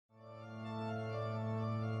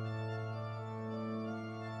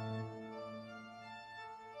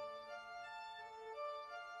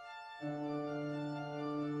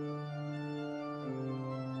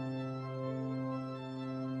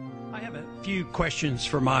I have a few questions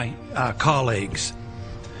for my colleagues.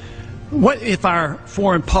 What if our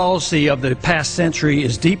foreign policy of the past century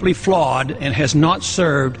is deeply flawed and has not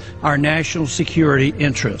served our national security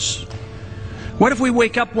interests? What if we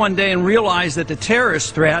wake up one day and realize that the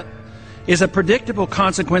terrorist threat is a predictable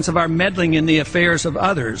consequence of our meddling in the affairs of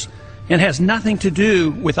others and has nothing to do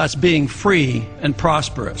with us being free and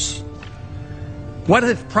prosperous? What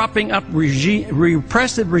if propping up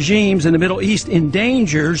repressive regimes in the Middle East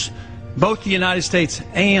endangers both the United States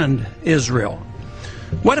and Israel?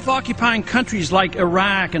 What if occupying countries like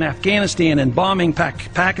Iraq and Afghanistan and bombing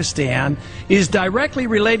Pakistan is directly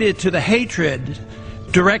related to the hatred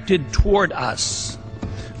directed toward us?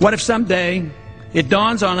 What if someday it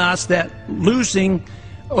dawns on us that losing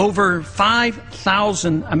over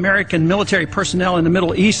 5,000 American military personnel in the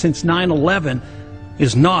Middle East since 9/11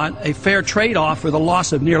 is not a fair trade-off for the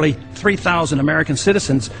loss of nearly 3,000 American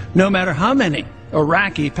citizens, no matter how many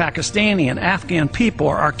Iraqi, Pakistani, and Afghan people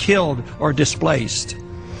are killed or displaced?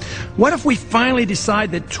 What if we finally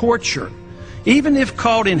decide that torture, even if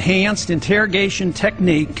called enhanced interrogation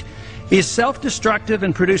technique, is self-destructive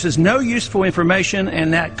and produces no useful information,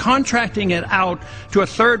 and that contracting it out to a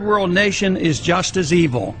third world nation is just as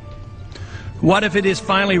evil? What if it is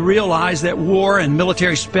finally realized that war and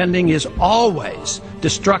military spending is always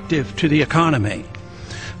destructive to the economy?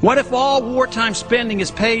 What if all wartime spending is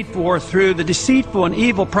paid for through the deceitful and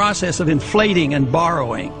evil process of inflating and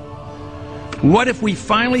borrowing? What if we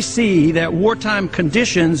finally see that wartime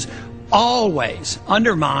conditions always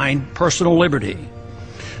undermine personal liberty?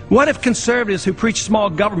 What if conservatives who preach small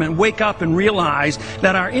government wake up and realize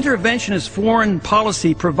that our interventionist foreign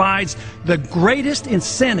policy provides the greatest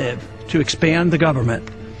incentive to expand the government?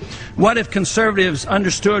 What if conservatives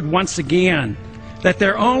understood once again that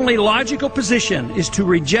their only logical position is to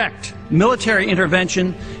reject military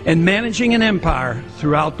intervention and managing an empire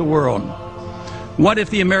throughout the world? What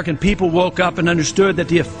if the American people woke up and understood that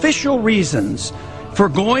the official reasons for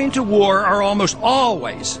going to war are almost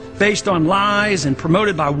always based on lies and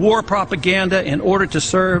promoted by war propaganda in order to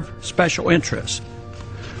serve special interests?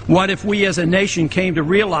 What if we as a nation came to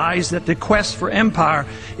realize that the quest for empire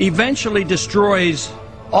eventually destroys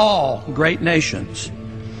all great nations?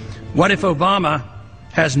 What if Obama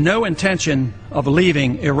has no intention of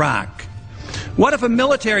leaving Iraq? What if a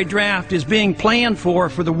military draft is being planned for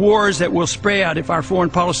the wars that will spread if our foreign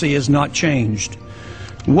policy is not changed?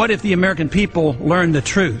 What if the American people learn the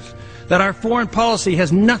truth, that our foreign policy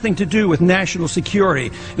has nothing to do with national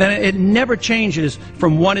security, that it never changes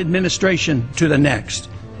from one administration to the next?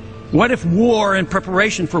 What if war and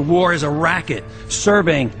preparation for war is a racket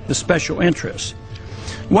serving the special interests?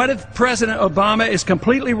 What if President Obama is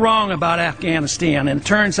completely wrong about Afghanistan and it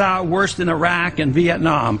turns out worse than Iraq and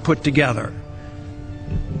Vietnam put together?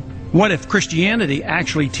 What if Christianity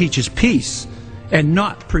actually teaches peace and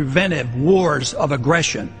not preventive wars of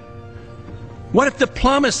aggression? What if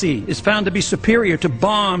diplomacy is found to be superior to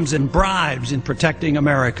bombs and bribes in protecting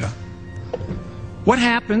America? What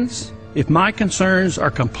happens if my concerns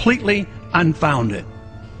are completely unfounded?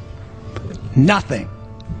 Nothing.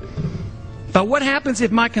 But what happens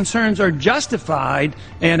if my concerns are justified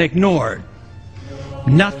and ignored?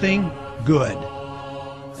 Nothing good.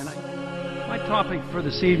 My topic for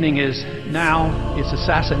this evening is now it's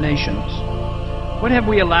assassinations. What have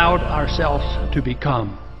we allowed ourselves to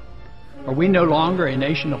become? Are we no longer a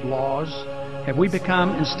nation of laws? Have we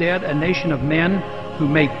become instead a nation of men who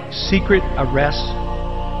make secret arrests?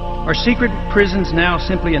 Are secret prisons now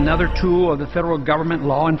simply another tool of the federal government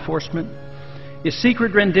law enforcement? Is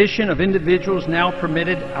secret rendition of individuals now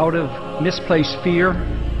permitted out of misplaced fear?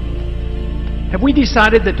 Have we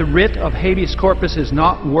decided that the writ of habeas corpus is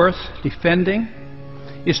not worth defending?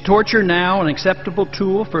 Is torture now an acceptable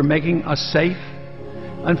tool for making us safe?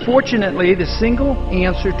 Unfortunately, the single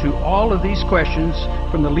answer to all of these questions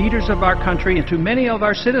from the leaders of our country and to many of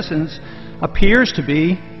our citizens appears to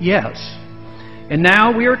be yes. And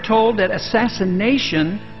now we are told that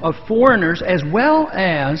assassination of foreigners as well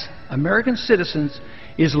as American citizens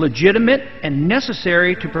is legitimate and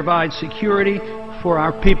necessary to provide security for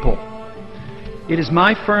our people. It is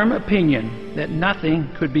my firm opinion that nothing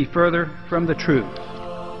could be further from the truth.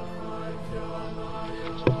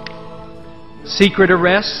 Secret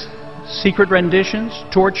arrests, secret renditions,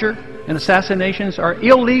 torture, and assassinations are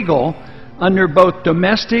illegal under both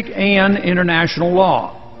domestic and international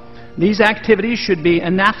law. These activities should be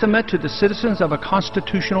anathema to the citizens of a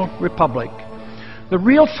constitutional republic. The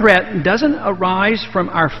real threat doesn't arise from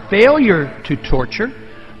our failure to torture,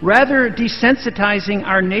 rather desensitizing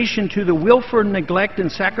our nation to the willful neglect and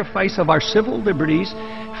sacrifice of our civil liberties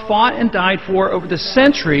fought and died for over the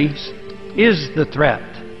centuries is the threat.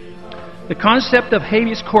 The concept of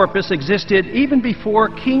habeas corpus existed even before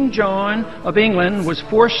King John of England was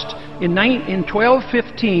forced in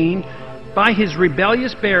 1215 by his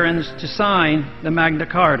rebellious barons to sign the Magna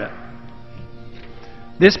Carta.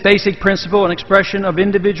 This basic principle and expression of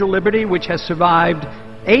individual liberty, which has survived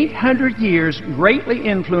 800 years, greatly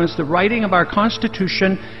influenced the writing of our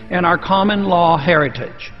Constitution and our common law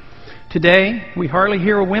heritage. Today, we hardly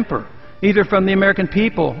hear a whimper, either from the American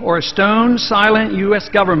people or a stone silent U.S.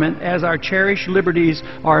 government, as our cherished liberties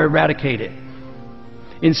are eradicated.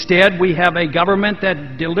 Instead, we have a government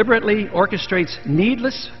that deliberately orchestrates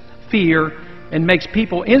needless fear and makes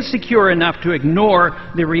people insecure enough to ignore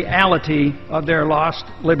the reality of their lost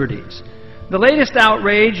liberties. The latest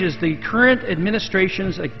outrage is the current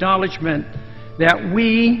administration's acknowledgement that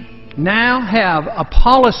we now have a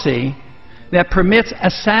policy that permits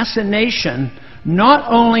assassination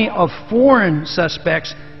not only of foreign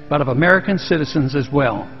suspects, but of American citizens as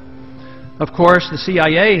well. Of course, the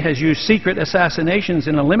CIA has used secret assassinations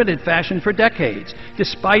in a limited fashion for decades,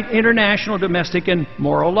 despite international, domestic, and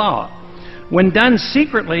moral law. When done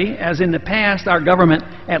secretly, as in the past, our government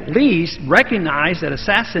at least recognized that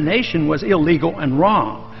assassination was illegal and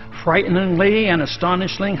wrong. Frighteningly and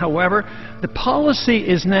astonishingly, however, the policy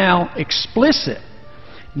is now explicit.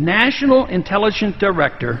 National Intelligence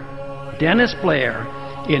Director Dennis Blair,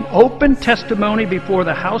 in open testimony before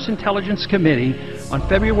the House Intelligence Committee on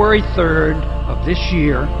February 3rd of this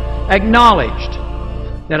year, acknowledged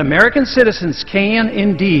that American citizens can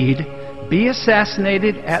indeed be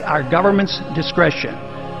assassinated at our government's discretion.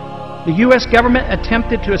 The U.S. government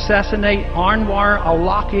attempted to assassinate Anwar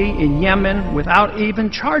al-Awlaki in Yemen without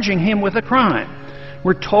even charging him with a crime.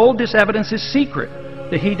 We're told this evidence is secret,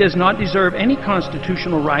 that he does not deserve any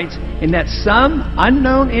constitutional rights, and that some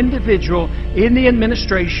unknown individual in the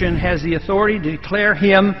administration has the authority to declare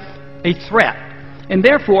him a threat, and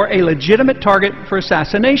therefore a legitimate target for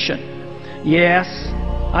assassination. Yes,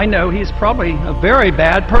 I know he is probably a very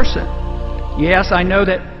bad person. Yes, I know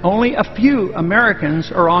that only a few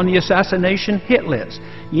Americans are on the assassination hit list.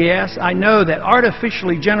 Yes, I know that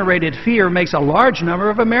artificially generated fear makes a large number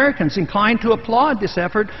of Americans inclined to applaud this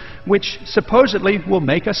effort, which supposedly will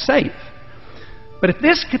make us safe. But if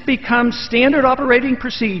this could become standard operating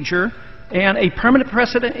procedure and a permanent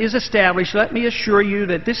precedent is established, let me assure you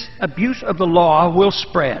that this abuse of the law will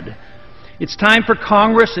spread. It's time for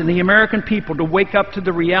Congress and the American people to wake up to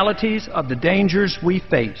the realities of the dangers we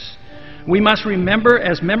face. We must remember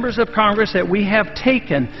as members of Congress that we have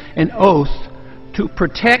taken an oath to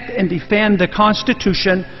protect and defend the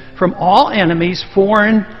Constitution from all enemies,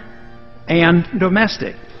 foreign and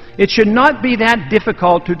domestic. It should not be that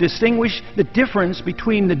difficult to distinguish the difference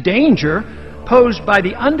between the danger posed by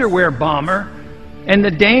the underwear bomber and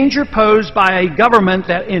the danger posed by a government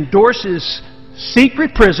that endorses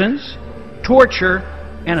secret prisons, torture,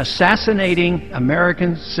 and assassinating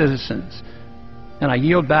American citizens. And I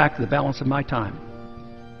yield back the balance of my time.